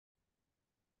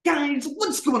Guys,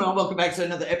 what's going on? Welcome back to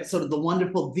another episode of the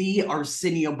wonderful The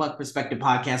Arsenio Buck Perspective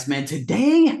Podcast, man.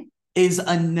 Today is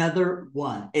another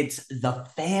one. It's the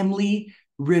family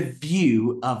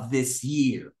review of this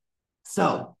year.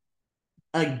 So,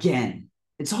 again,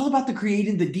 it's all about the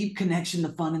creating the deep connection, the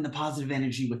fun, and the positive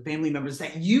energy with family members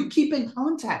that you keep in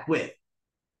contact with.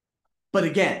 But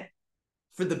again,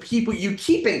 for the people you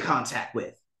keep in contact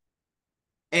with.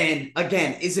 And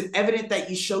again, is it evident that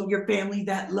you show your family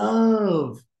that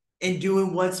love and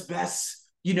doing what's best?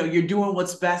 You're doing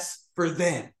what's best for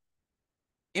them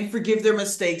and forgive their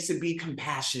mistakes and be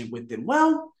compassionate with them.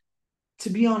 Well, to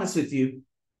be honest with you,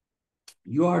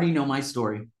 you already know my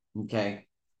story. Okay.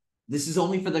 This is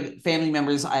only for the family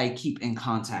members I keep in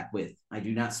contact with. I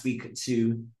do not speak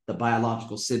to the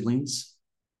biological siblings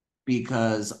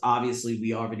because obviously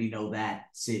we already know that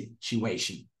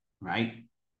situation, right?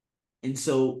 And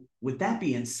so, with that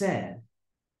being said,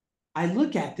 I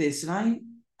look at this and I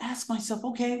ask myself,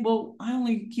 okay, well, I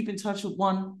only keep in touch with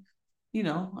one,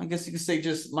 I guess you could say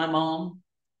just my mom,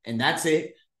 and that's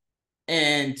it.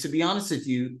 And to be honest with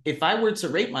you, if I were to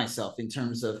rate myself in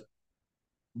terms of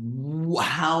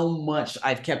how much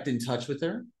I've kept in touch with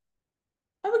her,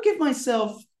 I would give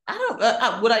myself, I don't,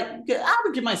 I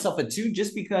would give myself a two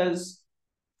just because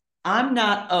I'm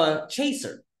not a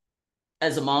chaser.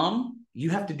 As a mom, you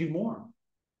have to do more.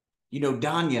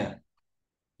 Danya,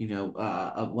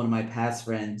 one of my past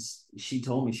friends, she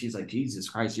told me, she's like, Jesus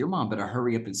Christ, your mom better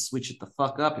hurry up and switch it the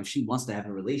fuck up if she wants to have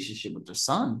a relationship with her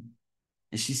son.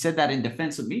 And she said that in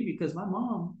defense of me because my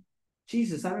mom,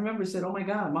 Jesus, I remember said, oh my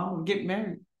God, mom will get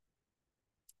married.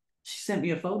 She sent me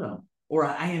a photo, or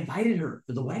I invited her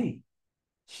for the wedding.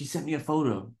 She sent me a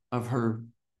photo of her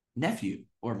nephew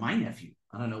or my nephew.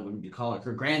 I don't know what you call it,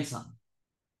 her grandson.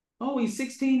 Oh, he's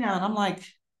 16 now. And I'm like,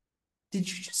 did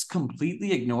you just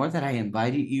completely ignore that I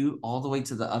invited you all the way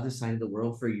to the other side of the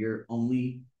world for your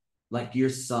only, like your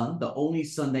son, the only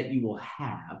son that you will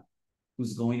have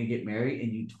who's going to get married,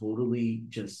 and you totally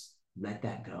just let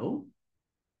that go?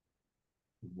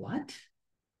 What?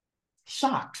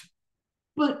 Shocked.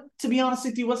 But to be honest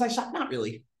with you, was I shocked? Not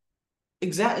really.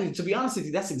 Exactly. To be honest with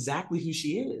you, that's exactly who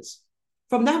she is.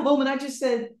 From that moment, I just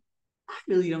said, I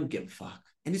really don't give a fuck.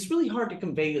 And it's really hard to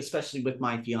convey, especially with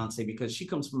my fiance, because she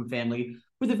comes from a family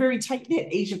where they're very tight knit.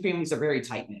 Asian families are very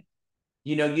tight knit.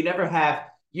 You never have,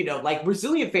 like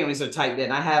Brazilian families are tight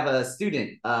knit. I have a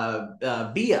student,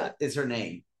 Bia is her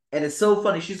name. And it's so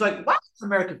funny. She's like, why is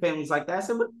American families like that? I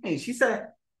said, what do you mean? She said,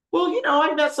 well,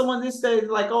 I met someone this day,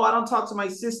 like, oh, I don't talk to my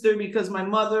sister because my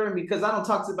mother, and because I don't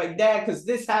talk to my dad because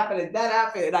this happened and that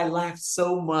happened. And I laughed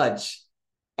so much.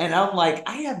 And I'm like,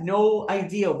 I have no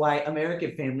idea why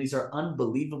American families are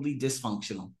unbelievably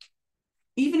dysfunctional.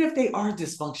 Even if they are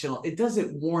dysfunctional, it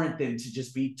doesn't warrant them to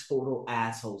just be total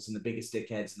assholes and the biggest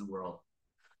dickheads in the world.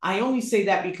 I only say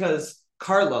that because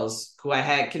Carlos, who I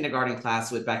had kindergarten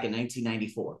class with back in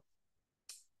 1994,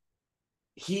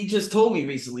 he just told me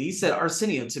recently, he said,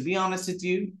 Arsenio, to be honest with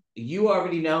you, you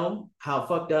already know how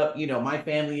fucked up, my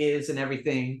family is and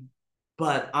everything.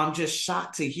 But I'm just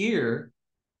shocked to hear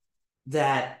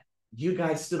that you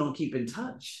guys still don't keep in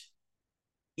touch.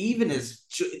 Even as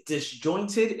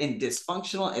disjointed and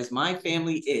dysfunctional as my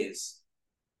family is,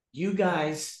 you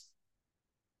guys,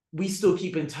 we still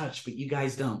keep in touch, but you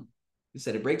guys don't. He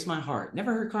said, it breaks my heart.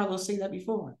 Never heard Carlos say that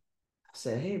before. I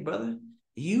said, hey, brother,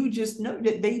 you just know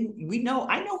that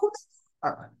I know who they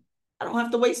are. I don't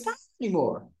have to waste time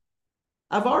anymore.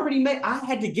 I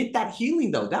had to get that healing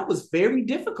though. That was very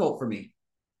difficult for me.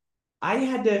 I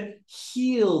had to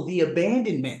heal the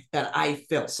abandonment that I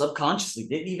felt subconsciously.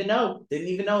 Didn't even know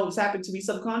it was happening to me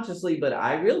subconsciously, but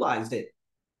I realized it.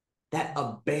 That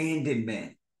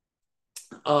abandonment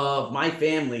of my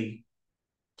family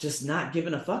just not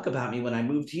giving a fuck about me when I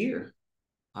moved here.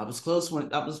 I was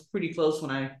pretty close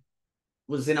when I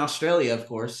was in Australia, of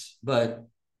course, but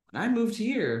when I moved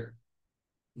here,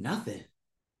 nothing.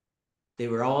 They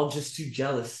were all just too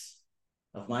jealous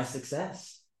of my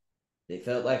success. They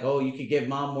felt like, oh, you could give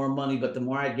mom more money, but the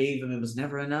more I gave them, it was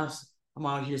never enough. I'm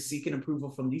out here seeking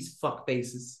approval from these fuck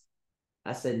faces.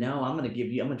 I said, no, I'm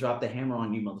gonna drop the hammer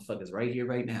on you motherfuckers right here,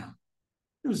 right now.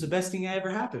 It was the best thing that ever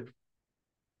happened.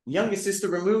 Youngest sister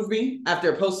removed me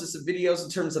after I posted some videos in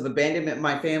terms of abandonment in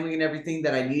my family and everything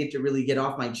that I needed to really get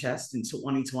off my chest in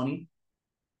 2020.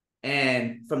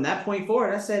 And from that point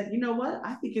forward, I said, you know what?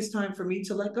 I think it's time for me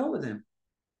to let go of them.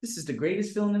 This is the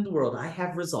greatest feeling in the world. I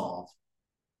have resolve.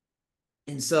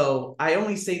 And so I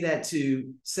only say that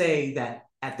to say that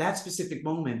at that specific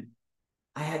moment,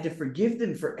 I had to forgive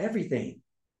them for everything.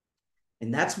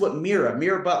 And that's what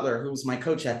Mira Butler, who was my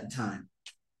coach at the time,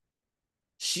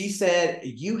 She said,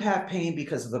 you have pain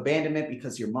because of abandonment,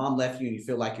 because your mom left you and you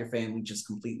feel like your family just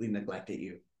completely neglected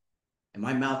you. And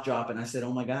my mouth dropped and I said,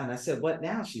 oh my God. And I said, what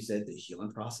now? She said, the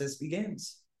healing process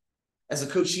begins. As a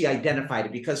coach, she identified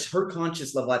it because her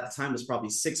conscious level at the time was probably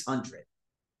 600.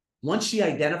 Once she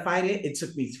identified it, it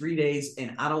took me 3 days,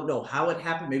 and I don't know how it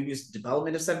happened. Maybe it was the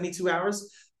development of 72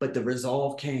 hours, but the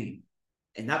resolve came.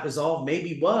 And that resolve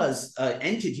maybe was an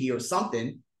entity or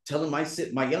something telling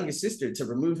my youngest sister to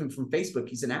remove him from Facebook.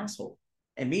 He's an asshole.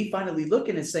 And me finally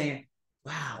looking and saying,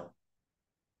 wow,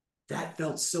 that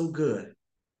felt so good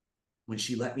when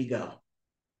she let me go.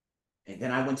 And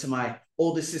then I went to my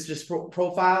oldest sister's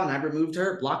profile and I removed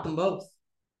her, blocked them both.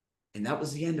 And that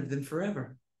was the end of them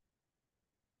forever.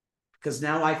 Because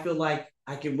now I feel like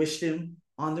I can wish them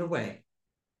on their way.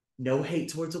 No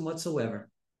hate towards them whatsoever.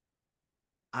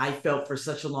 I felt for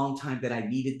such a long time that I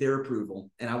needed their approval.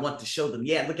 And I want to show them,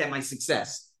 yeah, look at my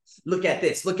success. Look at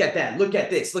this, look at that, look at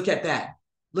this, look at that.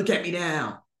 Look at me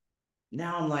now.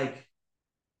 Now I'm like,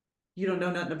 you don't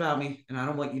know nothing about me, and I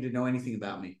don't want you to know anything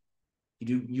about me.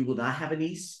 You will not have a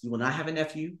niece. You will not have a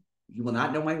nephew. You will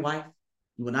not know my wife.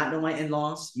 You will not know my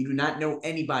in-laws. You do not know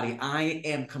anybody. I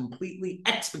am completely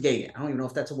expurgated. I don't even know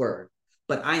if that's a word,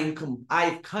 but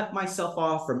I've cut myself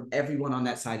off from everyone on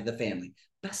that side of the family.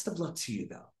 Best of luck to you,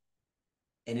 though.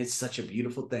 And it's such a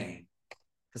beautiful thing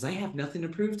because I have nothing to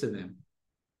prove to them.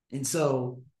 And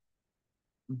so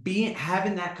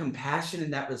having that compassion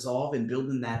and that resolve and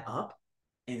building that up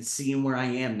and seeing where I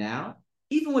am now,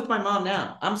 even with my mom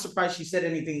now, I'm surprised she said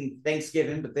anything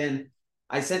Thanksgiving, but then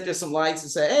I sent her some likes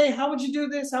and said, hey, how would you do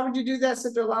this? How would you do that?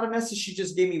 Sent her a lot of messages. She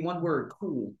just gave me one word,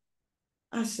 cool.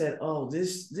 I said, oh,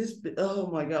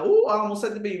 oh my God. Oh, I almost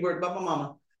said the B word about my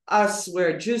mama. I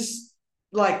swear, just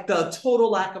like the total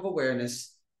lack of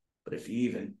awareness. But if you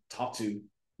even talk to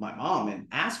my mom and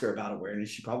ask her about awareness,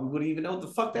 she probably wouldn't even know what the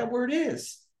fuck that word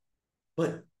is.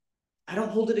 But I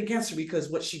don't hold it against her because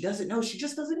what she doesn't know, she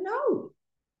just doesn't know.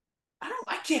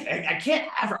 I can't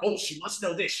have her, oh, she must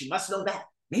know this, she must know that.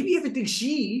 Maybe everything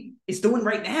she is doing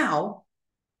right now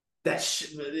that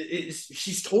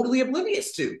she's totally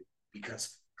oblivious to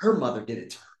because her mother did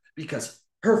it to her, because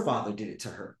her father did it to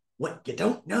her. What you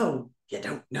don't know, you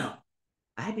don't know.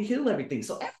 I had to heal everything.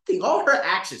 So everything, all her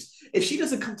actions, if she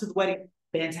doesn't come to the wedding,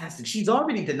 fantastic. She's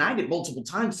already denied it multiple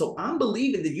times. So I'm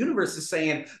believing the universe is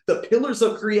saying the pillars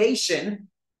of creation,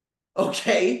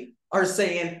 okay, are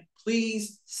saying,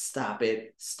 please stop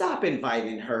it. Stop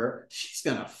inviting her. She's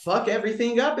going to fuck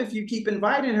everything up if you keep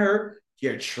inviting her.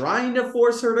 You're trying to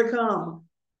force her to come.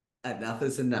 Enough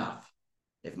is enough.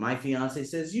 If my fiance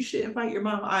says you should invite your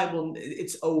mom, I will.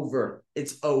 It's over.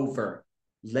 It's over.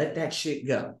 Let that shit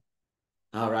go.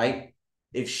 All right.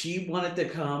 If she wanted to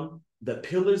come, the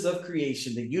pillars of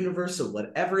creation, the universe, or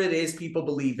whatever it is people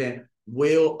believe in,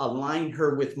 will align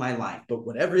her with my life. But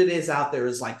whatever it is out there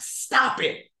is like, stop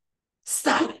it.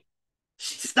 Stop it.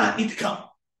 She does not need to come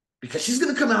because she's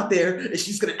going to come out there and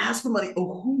she's going to ask for money.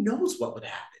 Oh, who knows what would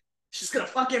happen? She's going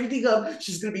to fuck everything up.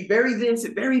 She's going to be bury this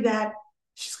and bury that.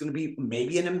 She's going to be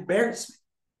maybe an embarrassment.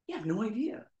 You have no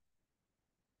idea.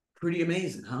 Pretty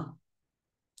amazing, huh?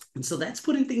 And so that's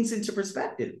putting things into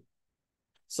perspective.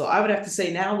 So I would have to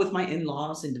say now with my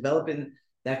in-laws and developing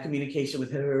that communication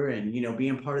with her and, you know,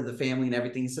 being part of the family and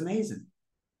everything, it's amazing.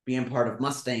 Being part of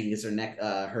Mustang is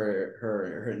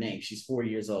her name. She's 4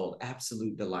 years old.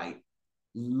 Absolute delight.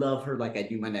 Love her like I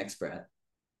do my next breath.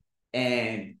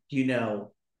 And, you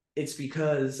know, it's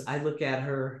because I look at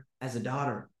her as a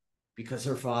daughter because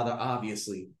her father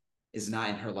obviously is not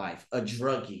in her life. A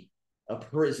druggie, a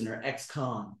prisoner,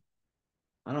 ex-con.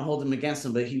 I don't hold him against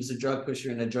him, but he was a drug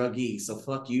pusher and a druggie. So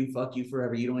fuck you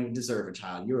forever. You don't even deserve a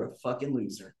child. You're a fucking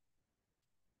loser.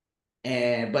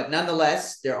 But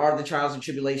nonetheless, there are the trials and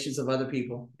tribulations of other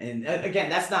people. And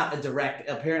again, that's not a direct,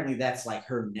 apparently that's like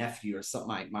her nephew or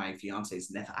something, my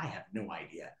fiance's nephew. I have no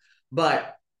idea.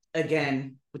 But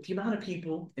again, with the amount of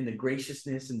people and the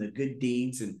graciousness and the good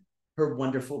deeds and her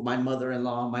wonderful, my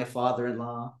mother-in-law, my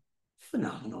father-in-law,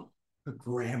 phenomenal. Her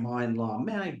grandma-in-law,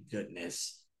 my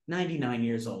goodness, 99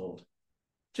 years old.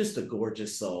 Just a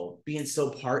gorgeous soul, being so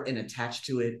part and attached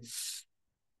to it.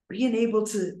 Being able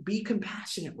to be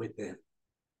compassionate with them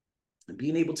and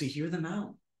being able to hear them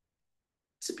out.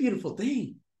 It's a beautiful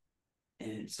thing.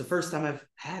 And it's the first time I've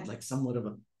had like somewhat of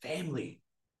a family,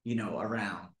 you know,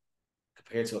 around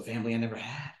compared to a family I never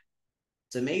had.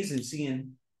 It's amazing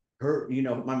seeing her, you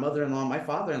know, my mother-in-law, my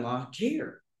father-in-law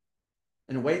care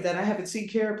in a way that I haven't seen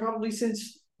care probably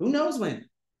since who knows when.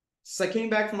 Since I came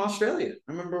back from Australia.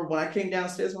 I remember when I came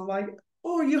downstairs, I'm like,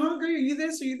 oh, are you hungry? Are you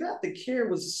this? Are you that? The care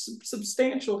was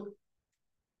substantial.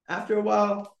 after a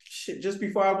while, shit, just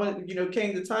before I went,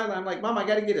 came to Thailand, I'm like, Mom, I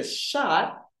got to get a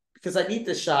shot because I need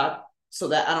the shot so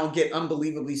that I don't get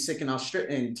unbelievably sick in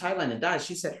Thailand and die.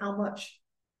 She said, how much?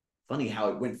 Funny how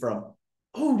it went from,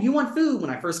 oh, you want food when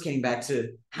I first came back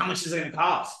to how much is it going to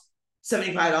cost?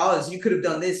 $75. You could have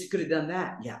done this. You could have done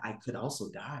that. Yeah, I could also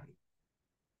die.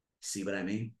 See what I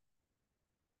mean?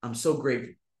 I'm so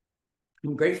grateful.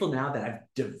 I'm grateful now that I've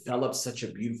developed such a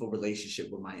beautiful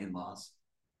relationship with my in-laws.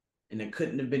 And it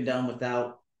couldn't have been done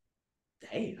without,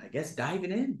 hey, I guess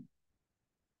diving in.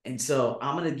 And so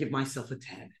I'm going to give myself a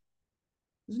 10.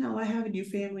 No, I have a new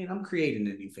family and I'm creating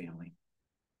a new family.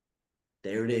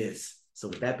 There it is. So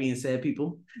with that being said,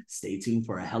 people, stay tuned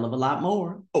for a hell of a lot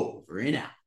more. Over and out.